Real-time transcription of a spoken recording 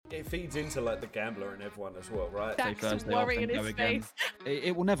it feeds into like the gambler and everyone as well, right? That's Thursday, I worrying think, his go again. face.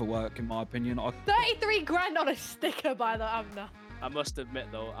 It will never work, in my opinion. 33 grand on a sticker by the Avner. I must admit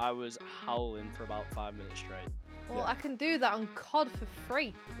though, I was howling for about 5 minutes straight. Well, Yeah. I can do that on COD for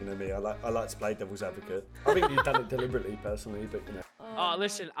free. You know me, I like to play devil's advocate. I think you've done it deliberately, personally, but you know, Oh,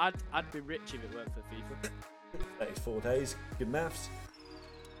 listen, I'd be rich if it weren't for FIFA. that is 4 days. Good maths.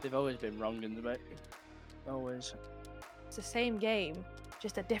 They've always been wrong in the mate. Always. It's the same game,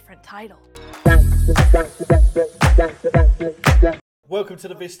 just a different title. Welcome to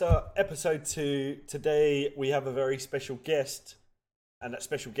the Vista, episode 2. Today we have a very special guest, and that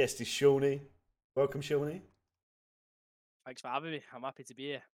special guest is Seanyy. Welcome, Seanyy. Thanks for having me. I'm happy to be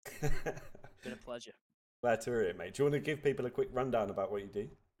here. Been a pleasure. Glad to hear it, mate. Do you want to give people a quick rundown about what you do?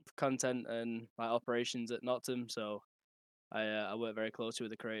 Content and like operations at Noctem, so I work very closely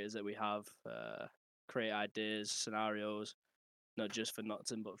with the creators that we have, create ideas, scenarios, not just for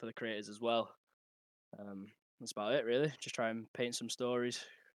Noctem but for the creators as well. That's about it, really. Just try and paint some stories,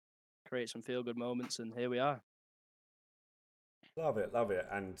 create some feel-good moments, and here we are. Love it.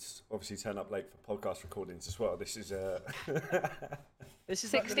 And obviously turn up late for podcast recordings as well. This is This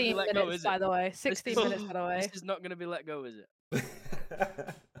is not gonna be 16 let minutes, go, is by it? the way. 16 minutes, by the way. This is not going to be let go, is it?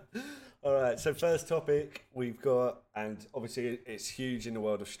 All right, so first topic we've got, and obviously it's huge in the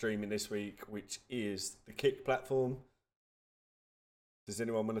world of streaming this week, which is the Kick platform. Does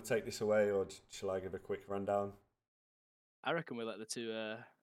anyone want to take this away, or shall I give a quick rundown? I reckon we'll let the two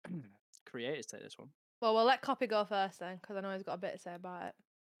creators take this one. Well, we'll let Copy go first then, because I know he's got a bit to say about it.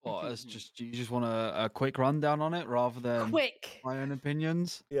 Well, you just want a quick rundown on it rather than Quick! my own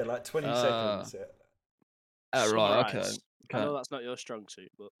opinions. Yeah, like 20 seconds. Right, okay. Summarise. I know that's not your strong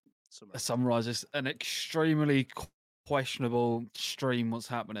suit, but Summarize this: an extremely questionable stream. What's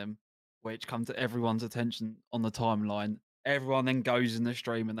happening, which come to everyone's attention on the timeline. Everyone then goes in the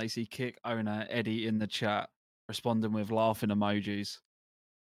stream and they see Kick owner Eddie in the chat responding with laughing emojis.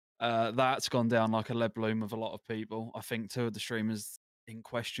 That's gone down like a lead balloon with a lot of people. I think 2 of the streamers in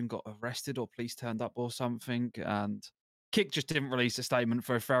question got arrested or police turned up or something. And Kick just didn't release a statement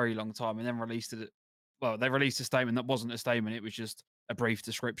for a very long time and then released it. Well, they released a statement that wasn't a statement. It was just a brief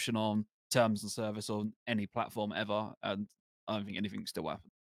description on terms and service on any platform ever. And I don't think anything still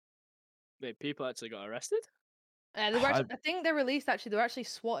happened. wait, people actually got arrested? They were actually, I think they released, actually, they were actually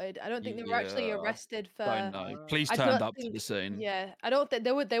swatted. I don't think they were actually Yeah, arrested for... Don't know. Police I turned don't up to think- the scene. Yeah, I don't think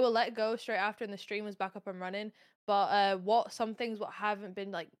they were let go straight after and the stream was back up and running. But what haven't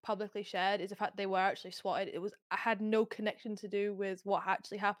been like publicly shared is the fact they were actually swatted. I had no connection to do with what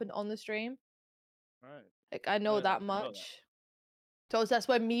actually happened on the stream. Right. Like I know Yeah, that I didn't know much. So that's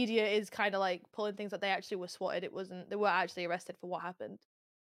where media is kind of like pulling things that they actually were swatted. They were actually arrested for what happened.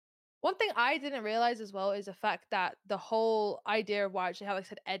 One thing I didn't realize as well is the fact that the whole idea of why actually, how I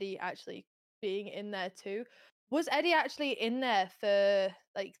said Eddie actually being in there too, was Eddie actually in there for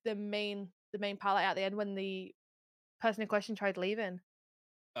like the main pilot at the end when the person in question tried leaving?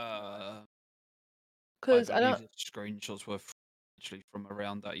 I Because I believe don't. the screenshots were actually from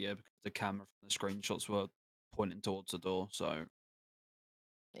around that year because the camera from the screenshots were pointing towards the door. So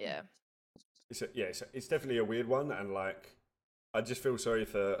Yeah. It's definitely a weird one, and like I just feel sorry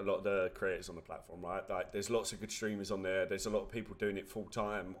for a lot of the creators on the platform, right? Like there's lots of good streamers on there. There's a lot of people doing it full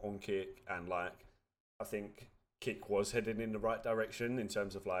time on Kick, and like I think Kick was heading in the right direction in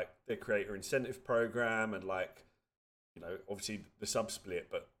terms of like their creator incentive program and like, you know, obviously the sub split,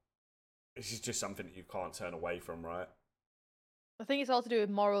 but this is just something that you can't turn away from, right? I think it's all to do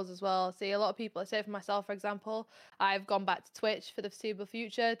with morals as well. See, a lot of people, I say for myself, for example, I've gone back to Twitch for the foreseeable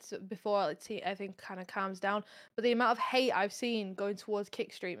future before everything kind of calms down. But the amount of hate I've seen going towards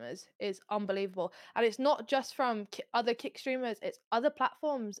Kick streamers is unbelievable. And it's not just from other Kick streamers, it's other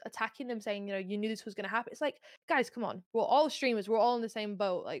platforms attacking them saying, you know, you knew this was going to happen. It's like, guys, come on. We're all streamers. We're all in the same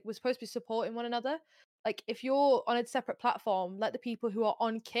boat. Like, we're supposed to be supporting one another. Like, if you're on a separate platform, let the people who are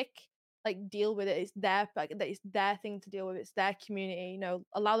on Kick like deal with it. It's their thing to deal with. It's their community. You know,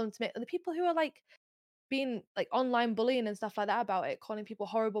 allow them to make the people who are like being like online bullying and stuff like that about it, calling people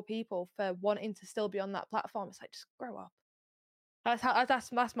horrible people for wanting to still be on that platform. It's like, just grow up.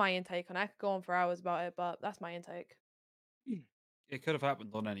 That's my intake on it. I could go on for hours about it, but that's my intake. it could have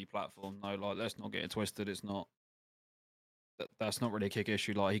happened on any platform. No, like let's not get it twisted. It's not. That's not really a Kick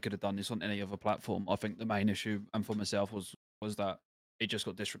issue. Like he could have done this on any other platform. I think the main issue, and for myself, was that it just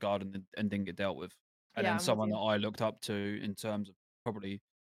got disregarded and didn't get dealt with. And Yeah, then I'm with someone you. that I looked up to in terms of probably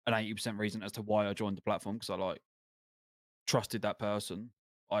an 80% reason as to why I joined the platform because I like trusted that person.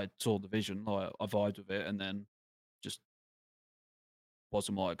 I saw the vision, I vibed with it, and then just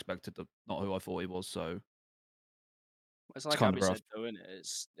wasn't what I expected, not who I thought he was. So It's It's like kind Abby of rough. said, though,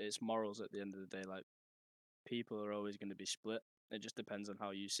 innit? It's morals at the end of the day. Like, people are always going to be split. It just depends on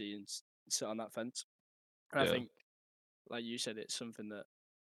how you see and sit on that fence. And I Yeah. think, like you said, it's something that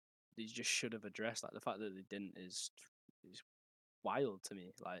they just should have addressed. Like, the fact that they didn't is wild to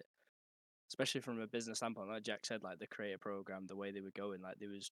me. Like, especially from a business standpoint, like Jack said, like the creator program, the way they were going, like they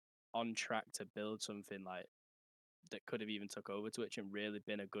was on track to build something like that could have even took over Twitch and really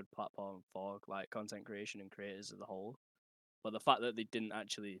been a good platform for like content creation and creators as a whole. But the fact that they didn't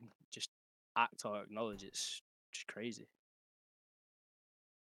actually just act or acknowledge it's just crazy.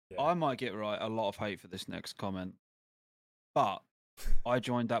 Yeah. I might get a lot of hate for this next comment, but I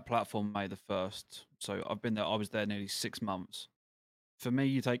joined that platform May the 1st, so I've been there. I was there nearly 6 months. For me,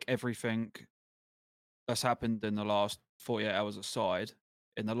 you take everything that's happened in the last 48 hours aside.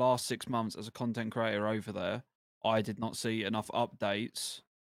 In the last 6 months as a content creator over there, I did not see enough updates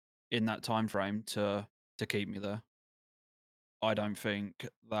in that time frame to keep me there. I don't think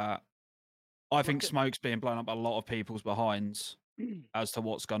that. I think smoke's being blown up a lot of people's behinds as to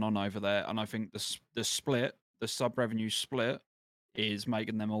what's going on over there, and I think the split, the sub revenue split, is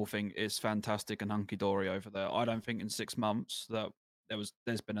making them all think it's fantastic and hunky dory over there. I don't think in 6 months that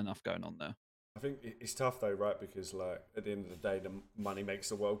there's been enough going on there. I think it's tough though, right? Because like at the end of the day, the money makes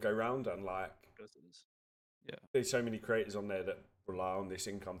the world go round, and like Yeah. there's so many creators on there that rely on this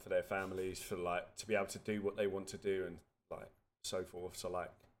income for their families, for like to be able to do what they want to do and like so forth. So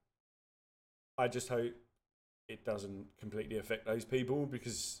like, I just hope it doesn't completely affect those people,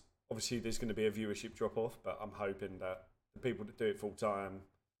 because obviously there's going to be a viewership drop off, but I'm hoping that the people that do it full time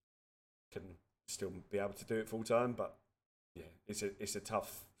can still be able to do it full time. But yeah, it's a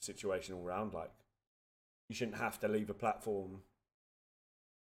tough situation all round. Like, you shouldn't have to leave a platform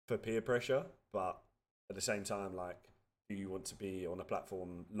for peer pressure, but at the same time, like, do you want to be on a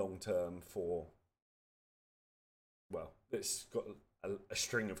platform long term for? Well, it's got a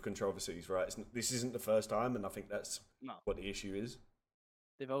string of controversies, right? This isn't the first time, and I think that's what the issue is.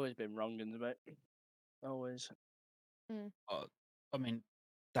 They've always been wrong in the always. I mean,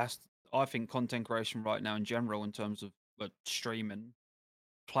 I think content creation right now in general, in terms of streaming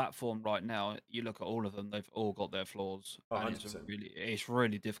platform right now, you look at all of them, they've all got their flaws. And 100%. it's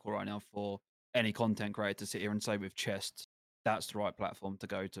really difficult right now for any content creator to sit here and say with chest, that's the right platform to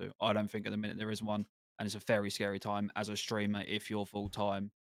go to. I don't think at the minute there is one, and it's a very scary time as a streamer if you're full time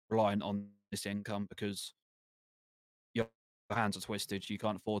reliant on this income, because your hands are twisted. You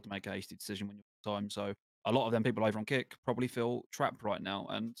can't afford to make a hasty decision when you're full time. So a lot of them people over on Kick probably feel trapped right now,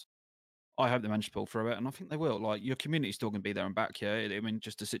 and I hope they manage to pull through it, and I think they will. Like, your community's still going to be there and back here. I mean,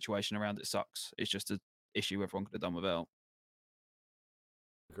 just the situation around it sucks. It's just an issue everyone could have done without.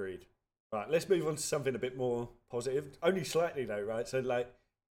 Agreed. Right, let's move on to something a bit more positive. Only slightly though, right? So like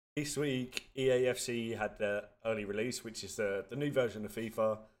this week, EAFC had the early release, which is the new version of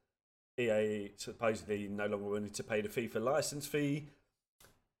FIFA. EA supposedly no longer wanted to pay the FIFA license fee.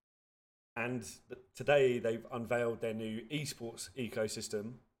 And today they've unveiled their new esports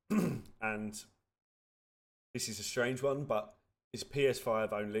ecosystem. And this is a strange one, but it's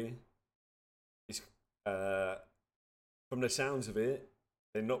PS5 only. It's from the sounds of it,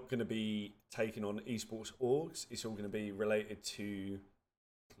 they're not going to be taking on esports orgs. It's all going to be related to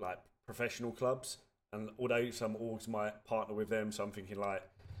like professional clubs. And although some orgs might partner with them, so I'm thinking like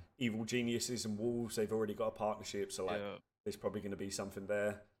Evil Geniuses and Wolves, they've already got a partnership. So like, there's probably going to be something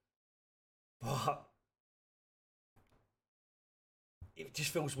there. But it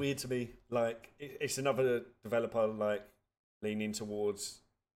just feels weird to me. Like, it's another developer like leaning towards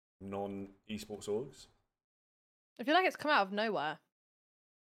non-esports orgs. I feel like it's come out of nowhere.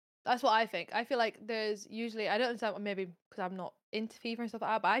 That's what I think. I feel like there's usually, I don't understand, maybe because I'm not into FIFA and stuff like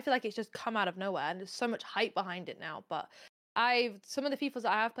that, but I feel like it's just come out of nowhere and there's so much hype behind it now. But some of the FIFAs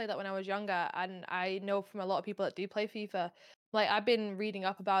that I have played that when I was younger, and I know from a lot of people that do play FIFA, like I've been reading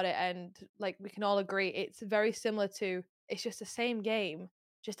up about it, and like we can all agree it's very similar to, it's just the same game,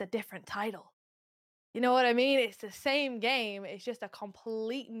 just a different title. You know what I mean? It's the same game. It's just a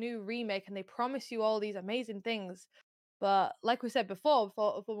complete new remake, and they promise you all these amazing things. But like we said before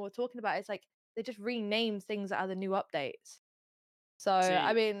when we were talking about it, it's like they just rename things that are the new updates. So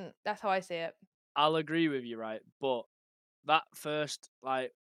I mean, that's how I see it. I'll agree with you, right? But that first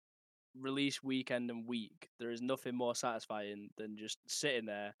like release weekend and week, there is nothing more satisfying than just sitting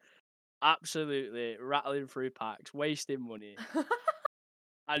there, absolutely rattling through packs, wasting money,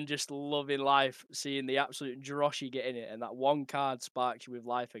 and just loving life, seeing the absolute drosh you get in it, and that one card sparks you with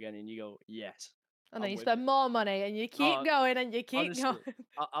life again, and you go, yes. And then you spend more money, and you keep going, and you keep honestly,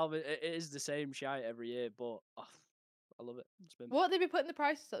 going. It is the same shite every year, but I love it. What they be putting the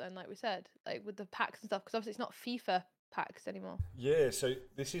prices up then, like we said, like with the packs and stuff, because obviously it's not FIFA packs anymore. Yeah, so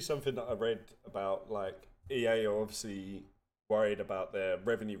this is something that I read about. Like EA are obviously worried about their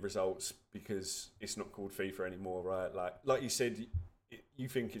revenue results because it's not called FIFA anymore, right? Like you said, you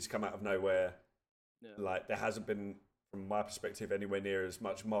think it's come out of nowhere. Yeah. Like there hasn't been, from my perspective, anywhere near as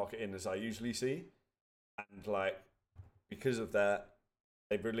much marketing as I usually see, and like because of that,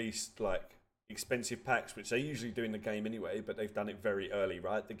 they've released like expensive packs, which they usually do in the game anyway, but they've done it very early,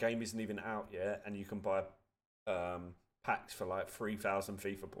 right? The game isn't even out yet, and you can buy packs for like 3,000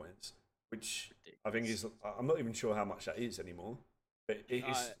 FIFA points, which I think is, I'm not even sure how much that is anymore, but it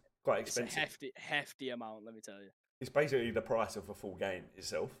is quite It's a expensive. hefty amount, let me tell you. It's basically the price of a full game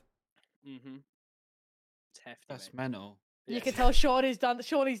itself. Mm-hmm. It's hefty, That's mate. mental. You Yes. can tell Shawnee's done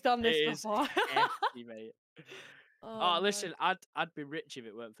this It is before. hefty, mate. Oh, listen, I'd be rich if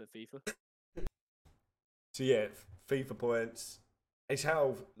it weren't for FIFA. So yeah, FIFA points. It's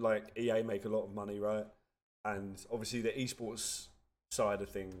how like EA make a lot of money, right? And obviously the esports side of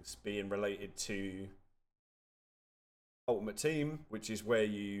things being related to Ultimate Team, which is where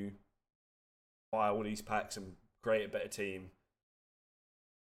you buy all these packs and create a better team.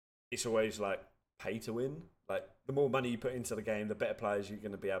 It's always like pay to win. Like the more money you put into the game, the better players you're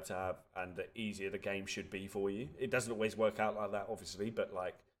going to be able to have, and the easier the game should be for you. It doesn't always work out like that, obviously, but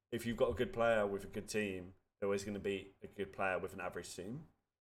like if you've got a good player with a good team, there's always going to be a good player with an average team.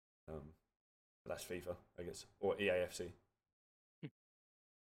 That's FIFA, I guess, or EAFC.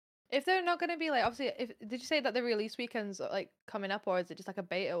 If they're not going to be like, obviously, did you say that the release weekends are like coming up, or is it just like a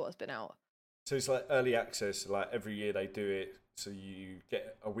beta what's been out? So it's like early access. Like every year they do it, so you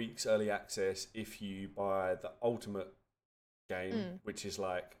get a week's early access if you buy the ultimate game, which is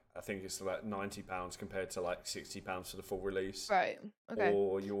like, I think it's like £90 compared to like £60 for the full release. Right. Okay.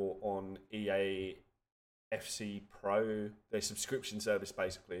 Or you're on EA FC Pro, their subscription service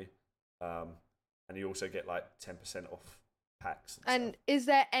basically, and you also get like 10% off packs. And stuff. is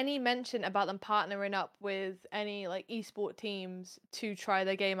there any mention about them partnering up with any like esport teams to try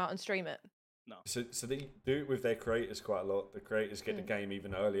their game out and stream it? No. So they do it with their creators quite a lot. The creators get the game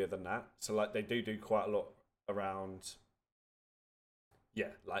even earlier than that. So like they do quite a lot around,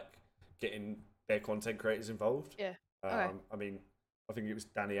 like getting their content creators involved. Yeah. Okay. I mean, I think it was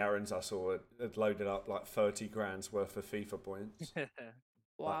Danny Aaron's I saw had loaded up like 30 grand's worth of FIFA points.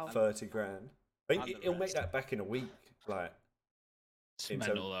 Wow. Like 30 grand. I think it'll make that back in a week. Like, it's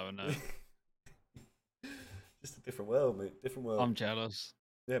mental though, isn't it? Just a different world, mate. Different world. I'm jealous.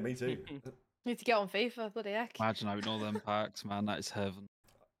 Yeah, me too. Need to get on FIFA, bloody heck. Imagine opening all them packs, man. That is heaven.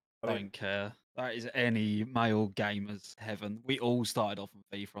 I mean, Don't care. That is any male gamer's heaven. We all started off on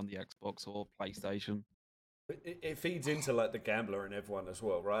FIFA on the Xbox or PlayStation. it feeds into like the gambler and everyone as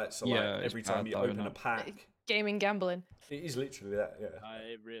well, right? So Yeah, like it's every time bad you though, open innit? a pack, Gaming gambling. it is literally that. Yeah.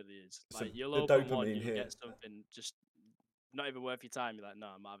 It really is. So Like you'll the open one, dopamine you'll here. get something just not even worth your time. You're like, no,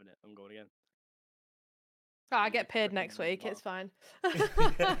 I'm having it. I'm going again. Oh, I get paid next week. It's fine.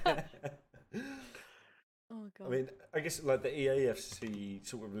 Oh god. I mean, I guess like the EAFC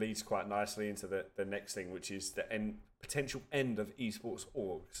sort of leads quite nicely into the next thing, which is the potential end of esports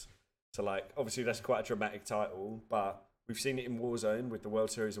orgs. So like, obviously that's quite a dramatic title, but we've seen it in Warzone with the World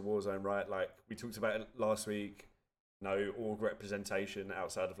Series of Warzone, right? Like we talked about it last week. No org representation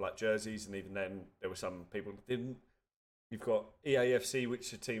outside of like jerseys, and even then there were some people that didn't. You've got EAFC,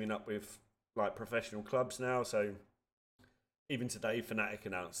 which are teaming up with like professional clubs now. So even today, Fnatic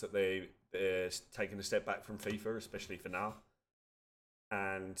announced that they're taking a step back from FIFA, especially for now.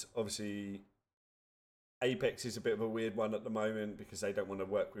 And obviously, Apex is a bit of a weird one at the moment because they don't want to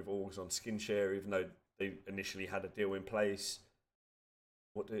work with orgs on skin share, even though they initially had a deal in place.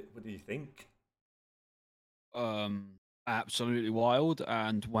 What do you think? Absolutely wild.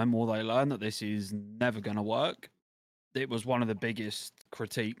 And when will they learn that this is never going to work? It was one of the biggest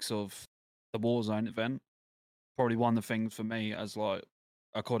critiques of the Warzone event. Probably one of the things for me as like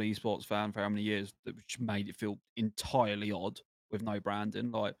a COD esports fan for how many years that which made it feel entirely odd with no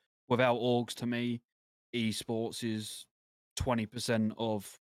branding. Like without orgs, to me, esports is 20%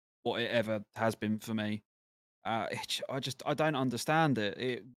 of what it ever has been for me. I don't understand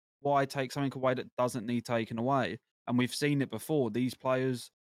it. Why take something away that doesn't need taken away? And we've seen it before. These players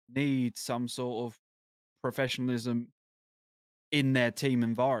need some sort of professionalism in their team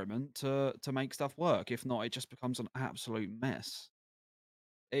environment to make stuff work. If not, it just becomes an absolute mess.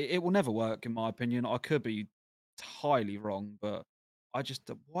 It will never work, in my opinion. I could be highly wrong, but I just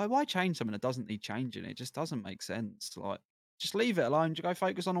why change something that doesn't need changing? It just doesn't make sense. Like, just leave it alone. Just go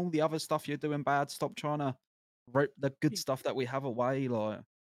focus on all the other stuff you're doing bad. Stop trying to rip the good stuff that we have away. Like,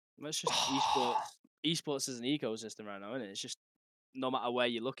 That's just esports. Esports is an ecosystem right now, isn't it? It's just no matter where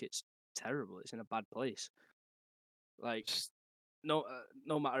you look, it's terrible. It's in a bad place. Like, no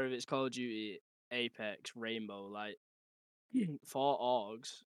matter if it's Call of Duty, Apex, Rainbow, like for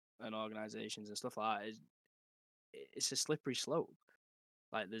orgs and organizations and stuff like that, it's a slippery slope.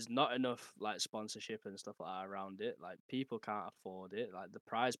 Like, there's not enough like sponsorship and stuff like that around it. Like, people can't afford it. Like, the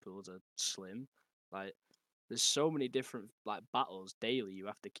prize pools are slim. Like, there's so many different like battles daily you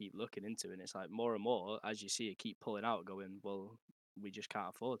have to keep looking into, and it's like more and more as you see it keep pulling out, going, well, we just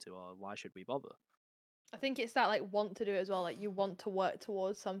can't afford to, or why should we bother? I think it's that like want to do it as well. Like you want to work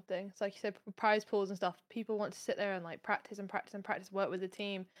towards something. So like you said, prize pools and stuff. People want to sit there and like practice and practice and practice. Work with the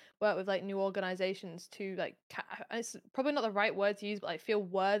team. Work with like new organizations to like. It's probably not the right word to use, but like feel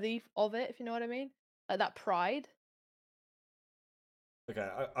worthy of it. If you know what I mean. Like that pride. Okay,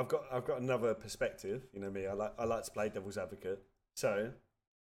 I've got another perspective. You know me. I like to play devil's advocate. So,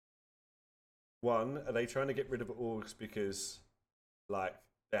 one, are they trying to get rid of orgs because, like,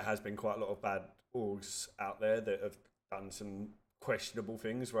 there has been quite a lot of bad orgs out there that have done some questionable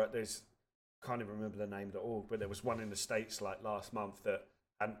things, right? Can't even remember the name of the org, but there was one in the States like last month that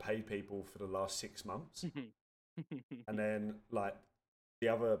hadn't paid people for the last 6 months. And then like the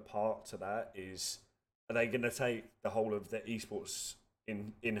other part to that is, are they going to take the whole of the esports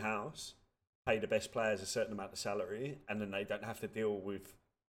in-house, pay the best players a certain amount of salary, and then they don't have to deal with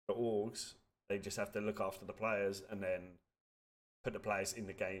the orgs? They just have to look after the players and then put the players in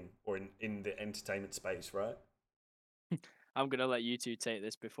the game or in the entertainment space, right? I'm gonna let you two take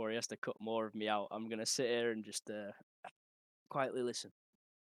this before he has to cut more of me out. I'm gonna sit here and just quietly listen.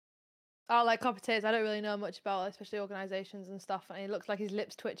 Oh, like copper tears. I don't really know much about, especially organizations and stuff. And it looks like his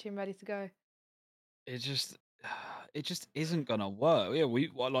lips twitching, ready to go. It just it just isn't gonna work. Yeah,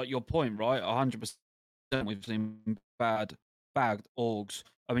 like your point, right? 100%. We've seen bagged orgs.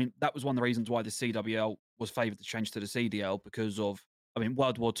 I mean, that was one of the reasons why the CWL was favoured to change to the CDL because of. I mean,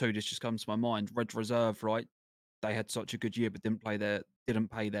 World War II. This just comes to my mind. Red Reserve, right? They had such a good year, but didn't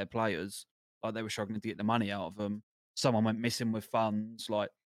pay their players. Like they were struggling to get the money out of them. Someone went missing with funds. Like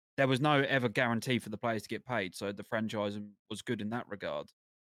there was no ever guarantee for the players to get paid. So the franchise was good in that regard.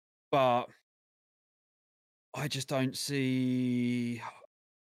 But I just don't see.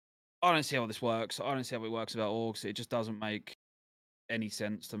 I don't see how this works. I don't see how it works about orgs. It just doesn't make any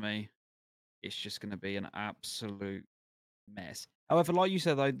sense to me. It's just going to be an absolute mess. However, like you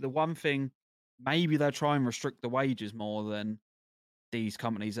said, though, the one thing, maybe they'll try and restrict the wages more than these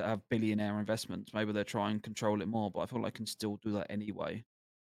companies that have billionaire investments. Maybe they'll try and control it more, but I feel like I can still do that anyway.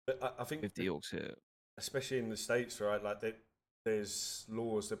 But I think with the orgs here, especially in the States, right? Like there's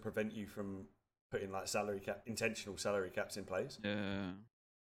laws that prevent you from putting like intentional salary caps in place. yeah.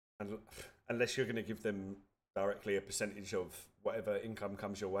 And unless you're going to give them directly a percentage of whatever income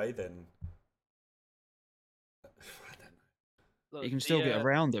comes your way, then I don't know. Look, You can still get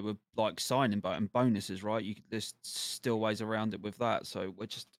around it with like signing and bonuses, right? There's still ways around it with that. So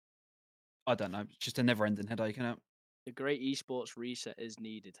I don't know. It's just a never-ending headache, isn't it? the great esports reset is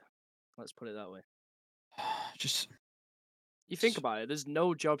needed. Let's put it that way. Just You think about it, there's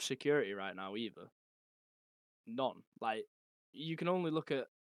no job security right now either. None. Like, you can only look at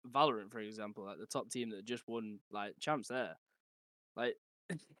Valorant, for example, like the top team that just won like champs there. Like,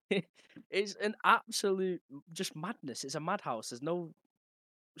 it's an absolute just madness. It's a madhouse. There's no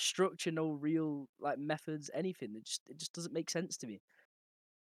structure, no real like methods, anything. It just doesn't make sense to me.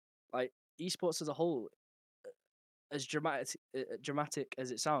 Like, esports as a whole, as dramatic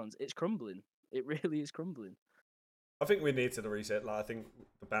as it sounds, it's crumbling. It really is crumbling. I think we're near to the reset. Like I think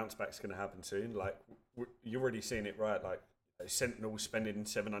the bounce back's going to happen soon. Like you're already seeing it, right? Like Sentinel spending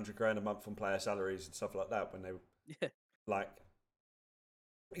 700 grand a month on player salaries and stuff like that. When they like,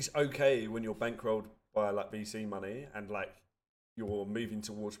 it's okay when you're bankrolled by like VC money and like you're moving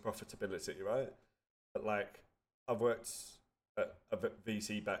towards profitability, right? But like I've worked at a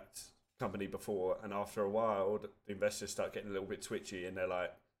VC backed company before, and after a while, the investors start getting a little bit twitchy, and they're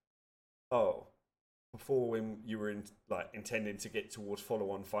like, "Oh, before when you were intending to get towards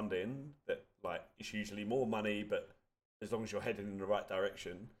follow-on funding, that like it's usually more money, but as long as you're heading in the right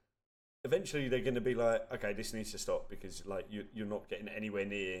direction, eventually they're going to be like, okay, this needs to stop because like you're not getting anywhere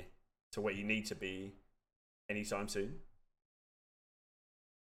near to where you need to be anytime soon."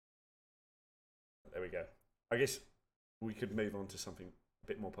 There we go. I guess we could move on to something a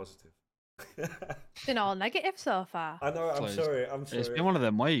bit more positive. It's been all negative so far. I know. I'm Please. sorry. It's been one of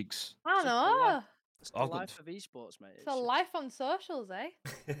them weeks. I It's just the know. It's the I've got- life of esports, mate. It's a life on socials, eh?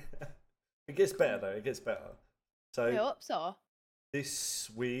 It gets better though. It gets better. I So hope so. this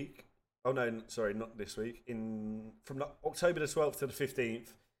week, oh no, sorry, not this week. From October the 12th to the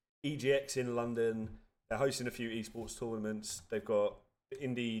 15th, EGX in London. They're hosting a few esports tournaments. They've got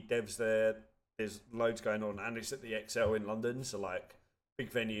indie devs there. there's loads going on, and it's at the XL in London, so like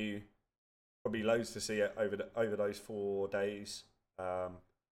big venue, probably loads to see it over those 4 days.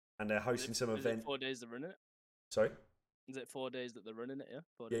 And they're hosting some Is it event. 4 days they're running it? Sorry. Is it 4 days that they're running it? Yeah.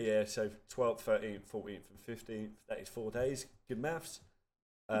 4 Yeah, days. yeah. So 12th, 13th, 14th, and 15th. That is 4 days. Good maths.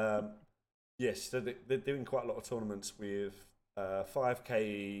 Yes, so they're doing quite a lot of tournaments with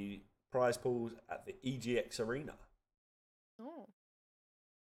 5K prize pools at the EGX Arena. Oh.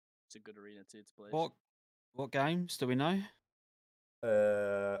 It's a good arena to play. What games do we know?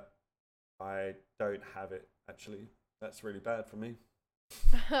 I don't have it actually. That's really bad for me.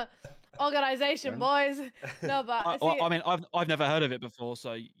 Organization, boys. No, but I mean, I've never heard of it before,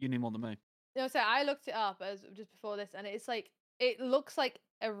 so you knew more than me. No, so I looked it up as just before this, and it's like it looks like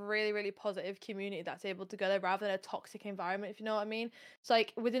a really, really positive community that's able to go there rather than a toxic environment, if you know what I mean. So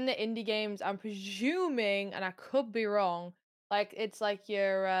like within the indie games, I'm presuming, and I could be wrong, like it's like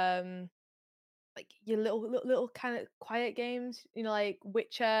your little kind of quiet games, you know, like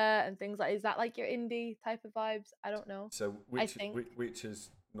Witcher and things like. Is that like your indie type of vibes? I don't know. So I think. which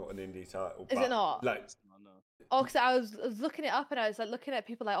is not an indie title. Is but it not? Like, No. Oh, because I was looking it up and I was like looking at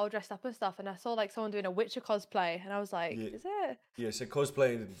people like all dressed up and stuff, and I saw like someone doing a Witcher cosplay, and I was like, Yeah. is it? Yeah, so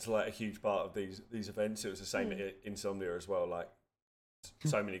cosplaying is like a huge part of these events. It was the same at Insomnia as well. Like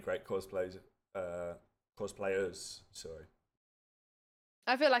so many great cosplayers. Sorry.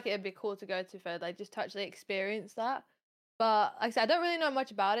 I feel like it'd be cool to go to for like just to actually experience that. But like I said, I don't really know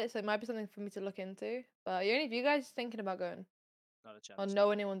much about it, so it might be something for me to look into. But are any of you guys thinking about going? Not a chance. Or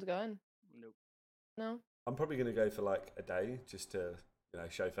know anyone's going? Nope. No. I'm probably gonna go for like a day just to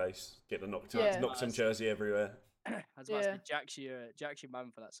show face, get the Noctem Yeah. Noctem jersey everywhere. I was about to say, Jack's your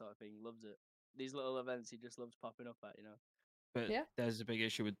man for that sort of thing. Loves it. These little events he just loves popping up at, But Yeah. there's a big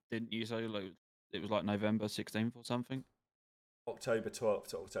issue with, didn't you say like it was like November 16th or something? October 12th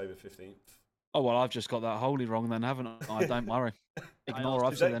to October 15th. Oh well, I've just got that wholly wrong then, haven't I? Don't worry. Ignore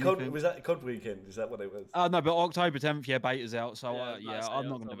I've said anything. Was that COD weekend? Is that what it was? No, but October 10th, yeah, beta's out, so Yeah, I'm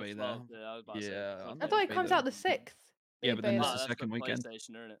not going to be there. I thought it comes out the 6th. Yeah, but then beta. it's the second weekend. PlayStation,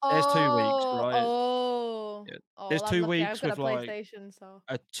 isn't it? There's 2 weeks, right? Oh. Yeah. Oh, There's well, 2 I'm lucky. weeks I've got with a like PlayStation, so.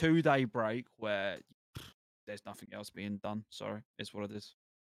 a 2-day break where there's nothing else being done. Sorry, it's what it is.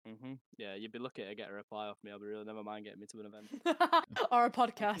 Yeah, you'd be lucky to get a reply off me. I'll be real. Never mind getting me to an event. Or a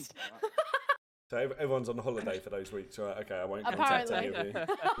podcast. So everyone's on holiday for those weeks, right? Okay, I won't contact Apparently. any of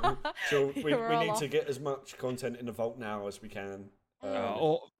you. So we You're all need to off. get as much content in the vault now as we can.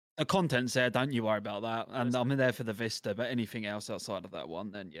 Or the content's there, don't you worry about that. And I'm there for the Vista, but anything else outside of that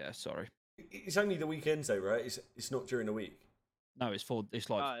one, then yeah, sorry. It's only the weekends though, right? It's not during the week. No, it's 4 days,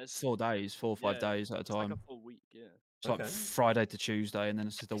 4 or 5 yeah, days at a It's like time. a full week, yeah. It's like Friday to Tuesday, and then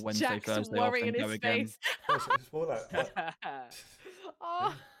it's just a Wednesday, Jack's Thursday off, worrying and in go his again. face. It's more like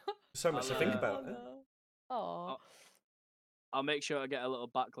Oh. so much to think about. No. Oh. I'll make sure I get a little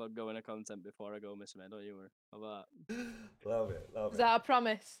backlog going of content before I go miss man. Don't you worry. How about Love it. Is that a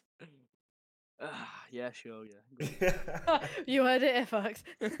promise? that? Yeah, sure, yeah. You heard it here, folks.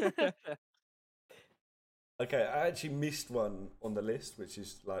 Okay, I actually missed one on the list, which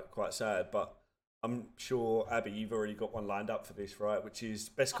is like quite sad, but I'm sure Abby, you've already got one lined up for this, right? Which is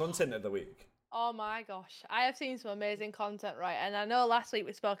best content of the week. Oh my gosh, I have seen some amazing content, right? And I know last week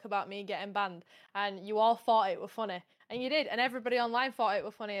we spoke about me getting banned, and you all thought it was funny, and you did, and everybody online thought it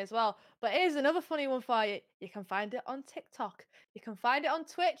was funny as well. But here's another funny one for you. You can find it on TikTok, you can find it on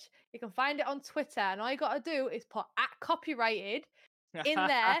Twitch, you can find it on Twitter, and all you got to do is put @copyrighted in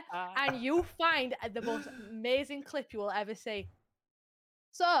there, and you'll find the most amazing clip you will ever see.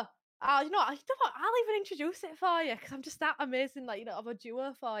 So, you know what? I'll even introduce it for you because I'm just that amazing, like of a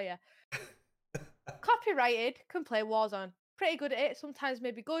duo for you. Copyrighted can play Warzone. Pretty good at it. Sometimes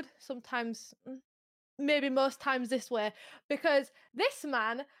maybe good. Sometimes maybe most times this way. Because this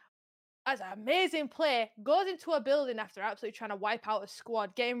man, as an amazing play, goes into a building after absolutely trying to wipe out a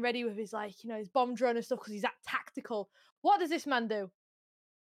squad, getting ready with his his bomb drone and stuff because he's that tactical. What does this man do?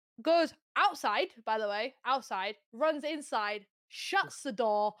 Goes outside, by the way, runs inside, shuts the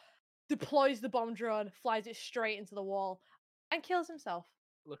door, deploys the bomb drone, flies it straight into the wall, and kills himself.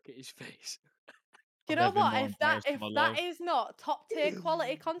 Look at his face. You know what? If that is not top tier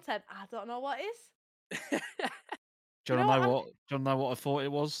quality content, I don't know what is. Do you want to know what I thought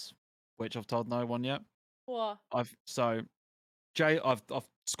it was? Which I've told no one yet. What? I've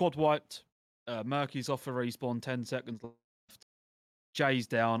squad wiped. Murky's off for respawn. 10 seconds left. Jay's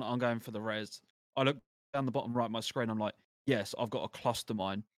down. I'm going for the res. I look down the bottom right of my screen. I'm like, yes, I've got a cluster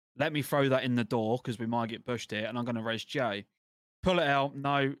mine. Let me throw that in the door because we might get pushed here, and I'm going to res Jay. Pull it out.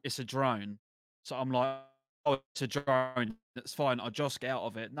 No, it's a drone. So I'm like, oh, it's a drone. That's fine. I just get out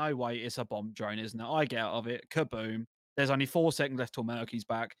of it. No way, it's a bomb drone, isn't it? I get out of it. Kaboom. There's only 4 seconds left till Murky's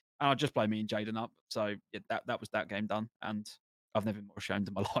back, and I just blow me and Jaden up. So yeah, that was that game done, and I've never been more ashamed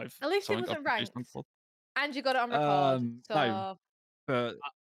in my life. At least it Something I've wasn't produced ranked, on and you got it on record. No, So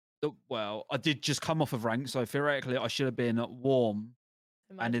but well, I did just come off of rank, so theoretically I should have been warm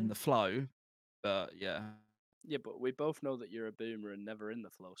and in imagine. the flow. But yeah, Yeah, but we both know that you're a boomer and never in the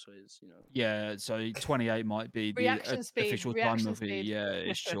flow, so it's yeah. So 28 might be the Reaction speed. official time Reaction of the speed.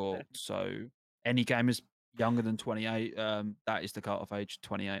 it's short. So any game is younger than 28. That is the cut-off age.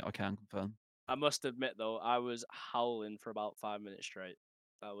 28, I can confirm. I must admit though, I was howling for about 5 minutes straight.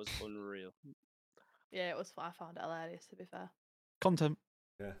 That was unreal. Yeah, it was. I found it hilarious. To be fair. Content.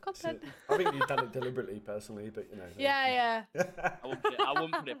 Yeah. Content. I think you've done it deliberately, personally, but you know. Yeah. I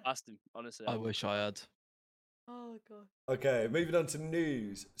wouldn't put it past him, honestly. I wish I had. Oh god. Okay, moving on to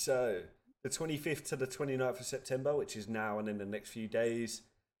news. So, the 25th to the 29th of September, which is now and in the next few days,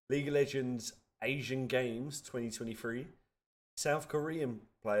 League of Legends Asian Games 2023. South Korean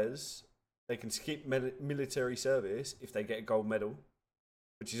players, they can skip military service if they get a gold medal,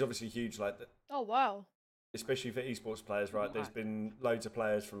 which is obviously huge, like Oh wow. especially for esports players, right? There's been loads of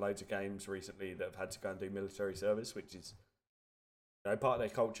players from loads of games recently that have had to go and do military service, which is part of their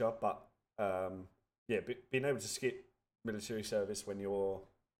culture, but yeah, being able to skip military service when you're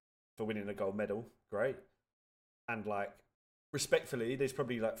for winning a gold medal, great. And like respectfully, there's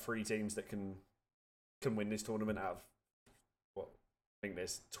probably like 3 teams that can win this tournament out of what I think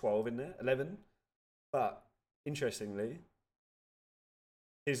there's 12 in there, 11. But interestingly,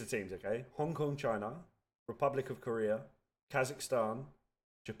 here's the teams, okay? Hong Kong, China, Republic of Korea, Kazakhstan,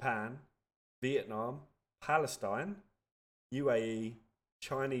 Japan, Vietnam, Palestine, UAE,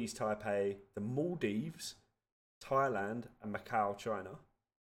 Chinese Taipei, the Maldives, Thailand, and Macau, China.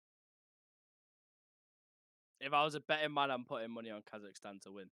 If I was a betting man, I'm putting money on Kazakhstan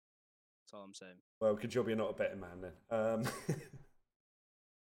to win. That's all I'm saying. Well, good job you're not a betting man then.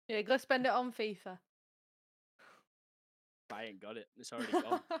 Yeah, go spend it on FIFA. I ain't got it. It's already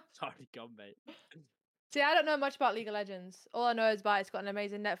gone. It's already gone, mate. See, I don't know much about League of Legends. All I know is it's got an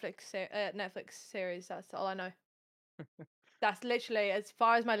amazing Netflix series. That's all I know. That's literally as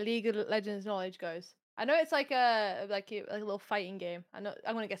far as my League of Legends knowledge goes. I know it's like a little fighting game. I know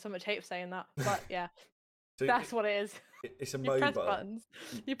I'm gonna get so much hate for saying that, but yeah, So that's what it is. It's a You press MOBA. buttons.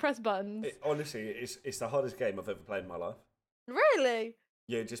 You press buttons. Honestly, it's the hardest game I've ever played in my life. Really?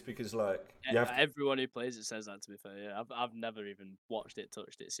 Yeah, just because like you have to, Everyone who plays it says that. To be fair, yeah, I've never even watched it,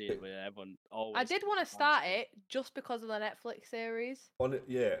 touched it, seen it. But yeah, everyone always. I did want to start it just because of the Netflix series.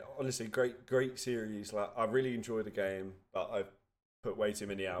 honestly, great series. Like I really enjoy the game, but I've put way too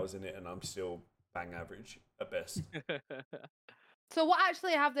many hours in it, and I'm still bang average at best. So what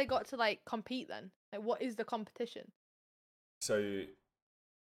actually have they got to like compete then? Like what is the competition? So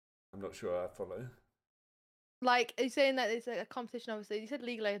I'm not sure I follow. Like, are you saying that it's a competition? Obviously, you said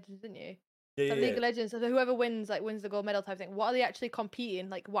League of Legends, didn't you? Yeah, So yeah, League of Legends. So whoever wins, like, wins the gold medal type thing. What are they actually competing?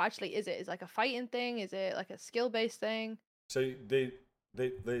 Like, what actually is it? Is it like a fighting thing? Is it like a skill based thing? So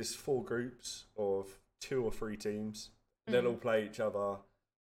there's 4 groups of 2 or 3 teams. They'll all play each other,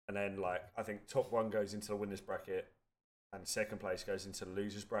 and then like I think top 1 goes into the winners bracket, and second place goes into the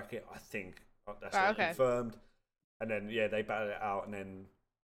losers bracket. I think that's Right, not okay. confirmed. And then yeah, they battle it out, and then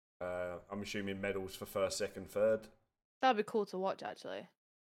I'm assuming medals for first, second, third. That'd be cool to watch, actually.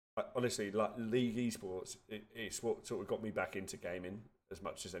 Honestly, like League esports, it's what sort of got me back into gaming as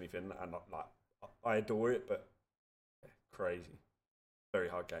much as anything, and like I adore it, but crazy, very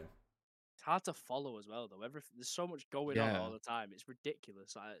hard game. It's hard to follow as well, though. There's so much going on all the time. It's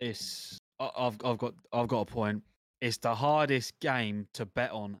ridiculous. I've got a point. It's the hardest game to bet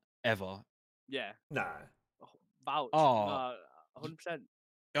on ever. Yeah. Nah. Vouch. Oh. No, 100%.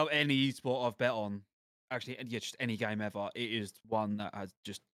 Of any esport I've bet on, actually, yeah, just any game ever, it is one that has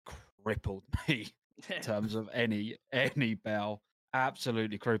just crippled me in terms of any bell.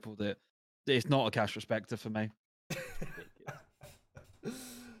 Absolutely crippled it. It's not a cash respecter for me.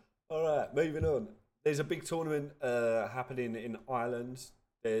 All right, moving on. There's a big tournament happening in Ireland.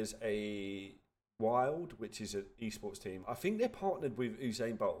 There's a Wild, which is an esports team. I think they're partnered with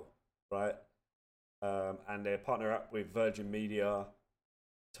Usain Bolt, right? And they're partnered up with Virgin Media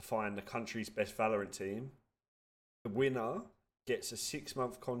to find the country's best Valorant team. The winner gets a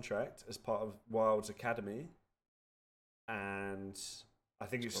 6-month contract as part of Wild's academy, and I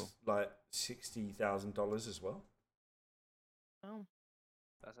think it's like $60,000 as well. Oh.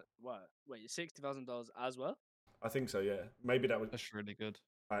 That's what? Wait, $60,000 as well? I think so. Yeah, maybe that's really good.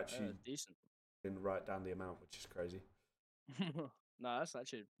 I actually decent. didn't write down the amount, which is crazy. No, that's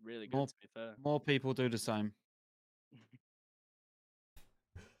actually really good. More- To be fair. More people do the same.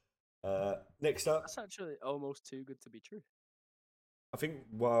 Next up, That's actually almost too good to be true. I think,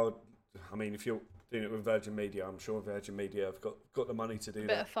 I mean, if you're doing it with Virgin Media, I'm sure Virgin Media have got the money to do A bit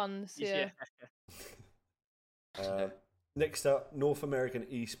that. of funds, yeah. Next up, North American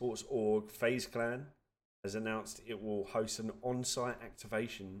esports org FaZe Clan has announced it will host an on-site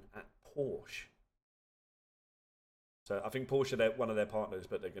activation at Porsche. So I think Porsche, they're one of their partners,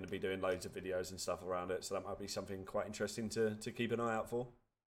 but they're going to be doing loads of videos and stuff around it. So that might be something quite interesting to keep an eye out for.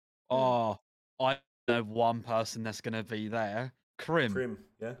 Oh, I know one person that's going to be there. Krim. Crim,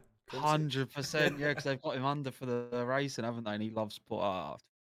 yeah? Crim's it. 100%. Yeah, because they've got him under for the racing, haven't they? And he loves sport.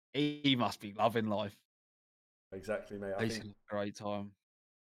 He must be loving life. Exactly, mate. I He's think a great time.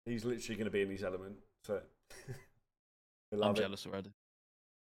 he's literally going to be in his element. So I I'm love it. jealous already.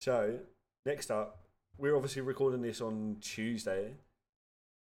 So, next up, we're obviously recording this on Tuesday.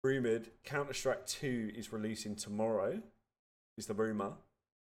 Rumoured Counter-Strike 2 is releasing tomorrow, is the rumour.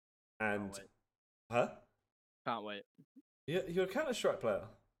 And, wait. huh? Can't wait. You're a Counter-Strike player?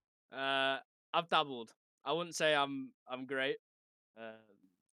 I've dabbled. I wouldn't say I'm great.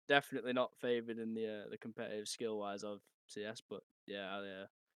 Definitely not favoured in the competitive skill wise of CS, but yeah,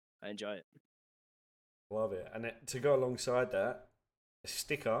 I enjoy it. Love it. And to go alongside that, a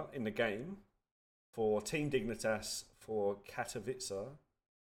sticker in the game for Team Dignitas for Katowice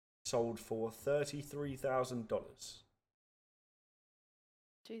sold for $33,000.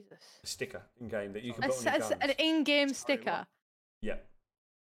 Jesus. A sticker in game that you can put on your guns. An in-game Sorry, what? sticker. Yeah.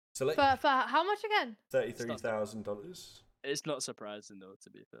 So like For how much again? $33,000. It's not surprising though, to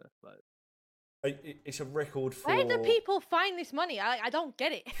be fair. Like, It's a record for Where do people find this money? I don't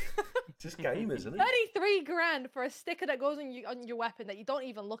get it. just gamers, isn't it? 33 grand for a sticker that goes on your weapon that you don't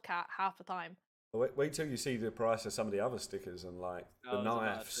even look at half the time. Wait till you see the price of some of the other stickers and like the I was about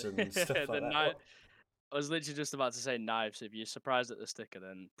knives to- and stuff like the that. knife- I was literally just about to say knives. If you're surprised at the sticker,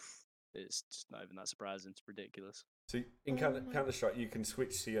 then it's just not even that surprising. It's ridiculous. So in Counter Strike, you can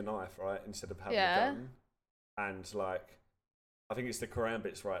switch to your knife, right, instead of having Yeah. a gun. And like, I think it's the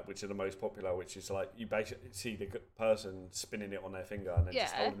karambits, right, which are the most popular. Which is like you basically see the person spinning it on their finger and then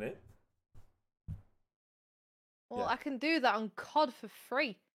just Yeah. holding it. Well, Yeah. I can do that on COD for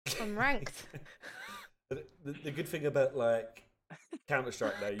free. I'm ranked. The good thing about like Counter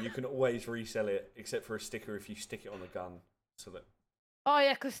Strike though, you can always resell it, except for a sticker if you stick it on the gun, so that. Oh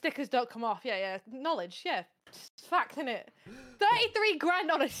yeah, because stickers don't come off. Yeah. Knowledge, yeah. Fact in it. 33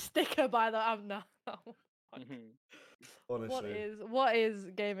 grand on a sticker by the no. Honestly. What is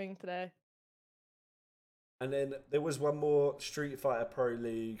gaming today? And then there was one more Street Fighter Pro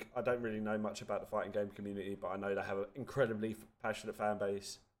League. I don't really know much about the fighting game community, but I know they have an incredibly passionate fan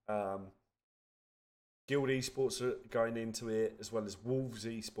base. Guild Esports are going into it, as well as Wolves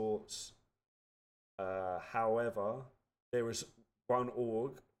Esports. However, there is one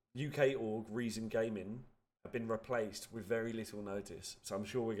org, UK org, Reason Gaming, have been replaced with very little notice. So I'm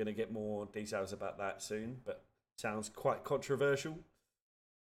sure we're going to get more details about that soon, but sounds quite controversial.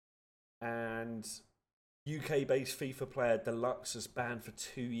 And UK-based FIFA player Deluxe is banned for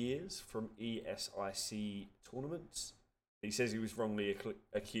 2 years from ESIC tournaments. He says he was wrongly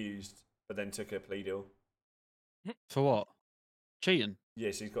accused, but then took a plea deal. For what? Cheating?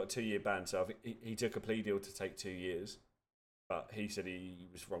 Yes, he's got a 2 year ban, so I think he took a plea deal to take 2 years, but he said he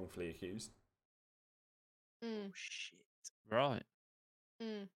was wrongfully accused. Mm. Shit. Right.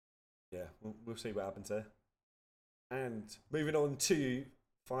 Mm. Yeah, we'll see what happens there. And moving on to,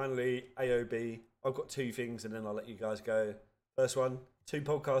 finally, AOB. I've got 2 things and then I'll let you guys go. First one, 2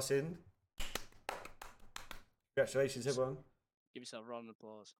 podcasts in. Congratulations, everyone. Give yourself a round of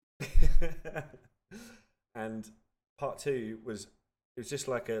applause. And part 2 was just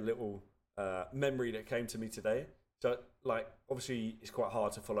like a little memory that came to me today. So, like, obviously, it's quite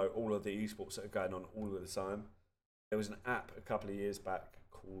hard to follow all of the esports that are going on all of the time. There was an app a couple of years back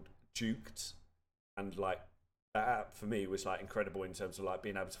called Duked, and like that app for me was like incredible in terms of like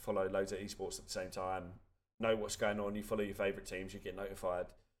being able to follow loads of esports at the same time, know what's going on. You follow your favorite teams, you get notified.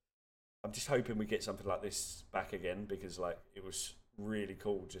 I'm just hoping we get something like this back again, because like it was really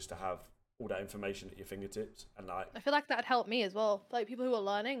cool just to have all that information at your fingertips. And like, I feel like that'd help me as well. Like people who are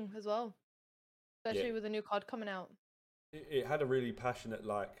learning as well, especially with the new COD coming out. it had a really passionate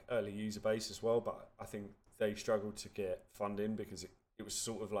like early user base as well, but I think they struggled to get funding because it was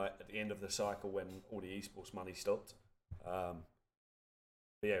sort of like at the end of the cycle when all the esports money stopped. But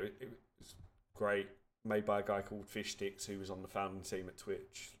yeah, it was great, made by a guy called Fish Sticks, who was on the founding team at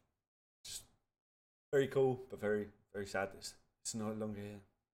Twitch. Just very cool, but very, very sad it's no longer here.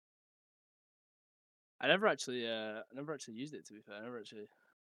 I never actually used it, to be fair. I never actually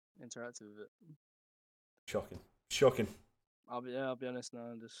interacted with it. Shocking. I'll be honest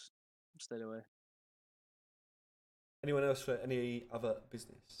now. And just stayed away. Anyone else for any other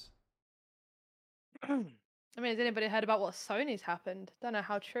business? I mean, has anybody heard about what Sony's happened? Don't know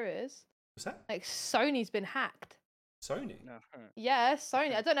how true it is. What's that? Like, Sony's been hacked. Sony? No. Yeah,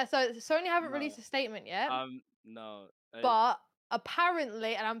 Sony. I don't know. So Sony haven't No. released a statement yet. No. But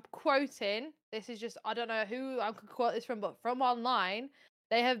apparently, and I'm quoting, this is just, I don't know who I could quote this from, but from online,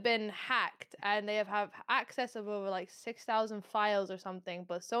 they have been hacked and they have access of over like 6,000 files or something.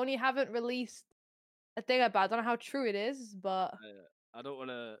 But Sony haven't released a thing about it. I don't know how true it is, but I don't want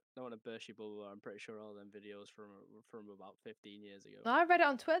to burst your bubble. I'm pretty sure all them videos from about 15 years ago. no, I read it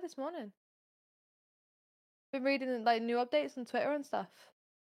on Twitter this morning. Been reading like new updates on Twitter and stuff.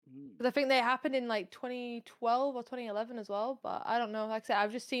 Because I think they happened in like 2012 or 2011 as well, but I don't know. Like I said,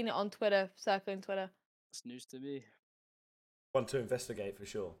 I've just seen it on Twitter, circling Twitter. It's news to me. One to investigate for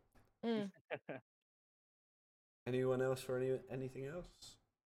sure. Anyone else for anything else?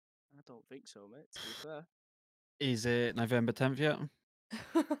 I don't think so, mate. To be fair. Is it November 10th yet?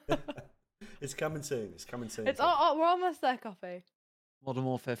 It's coming soon. It's we're almost there, Coffee. Modern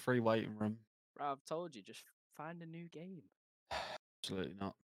Warfare 3 waiting room. Bro, I've told you, just find a new game. Absolutely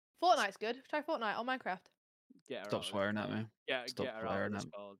not. Fortnite's good. Try Fortnite or Minecraft. Get her Stop out swearing at me. Get her out of this at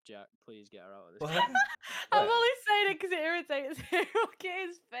me. call, Jack. Please get her out of this. What call. happened? I'm only saying it because it irritates him. Look at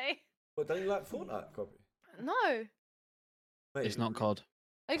his face. What, don't you like Fortnite, Copy? No. Mate, It's not COD.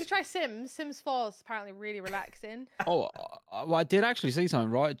 Oh, you could try Sims. Sims 4 is apparently really relaxing. Oh, well, I did actually see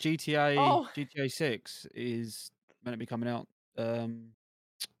something, right? Oh. GTA 6 is meant to be coming out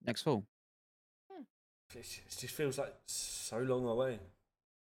next fall. It just feels like so long away.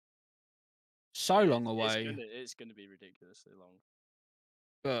 So long away. It's gonna be ridiculously long.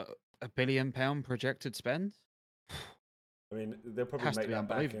 But £1 billion projected spend? I mean, they'll probably Has to make be that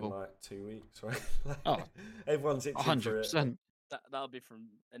back in unbelievable. like 2 weeks, right? Like, Oh, everyone's itching for it. 100%. That'll be from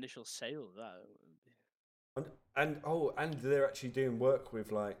initial sale. And they're actually doing work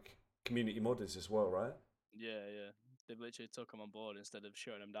with like community modders as well, right? Yeah. They've literally took them on board instead of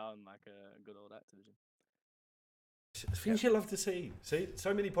shutting them down like a good old Activision. Things you love to see. See,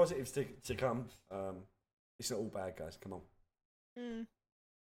 so many positives to come. It's not all bad, guys. Come on.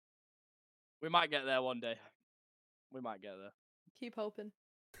 We might get there one day. We might get there. Keep hoping.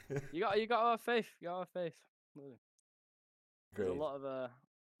 You got to have faith. You got to have faith. Really. There's Agreed.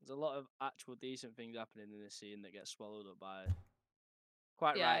 a lot of actual decent things happening in this scene that get swallowed up by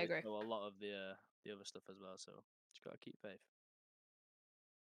quite Yeah, I rightly agree. so, a lot of the other stuff as well. So just got to keep faith.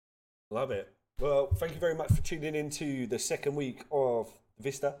 Love it. Well, thank you very much for tuning in to the second week of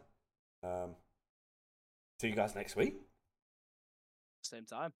Vista. See you guys next week. Same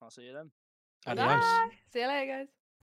time. I'll see you then. Adios. Bye. See you later, guys.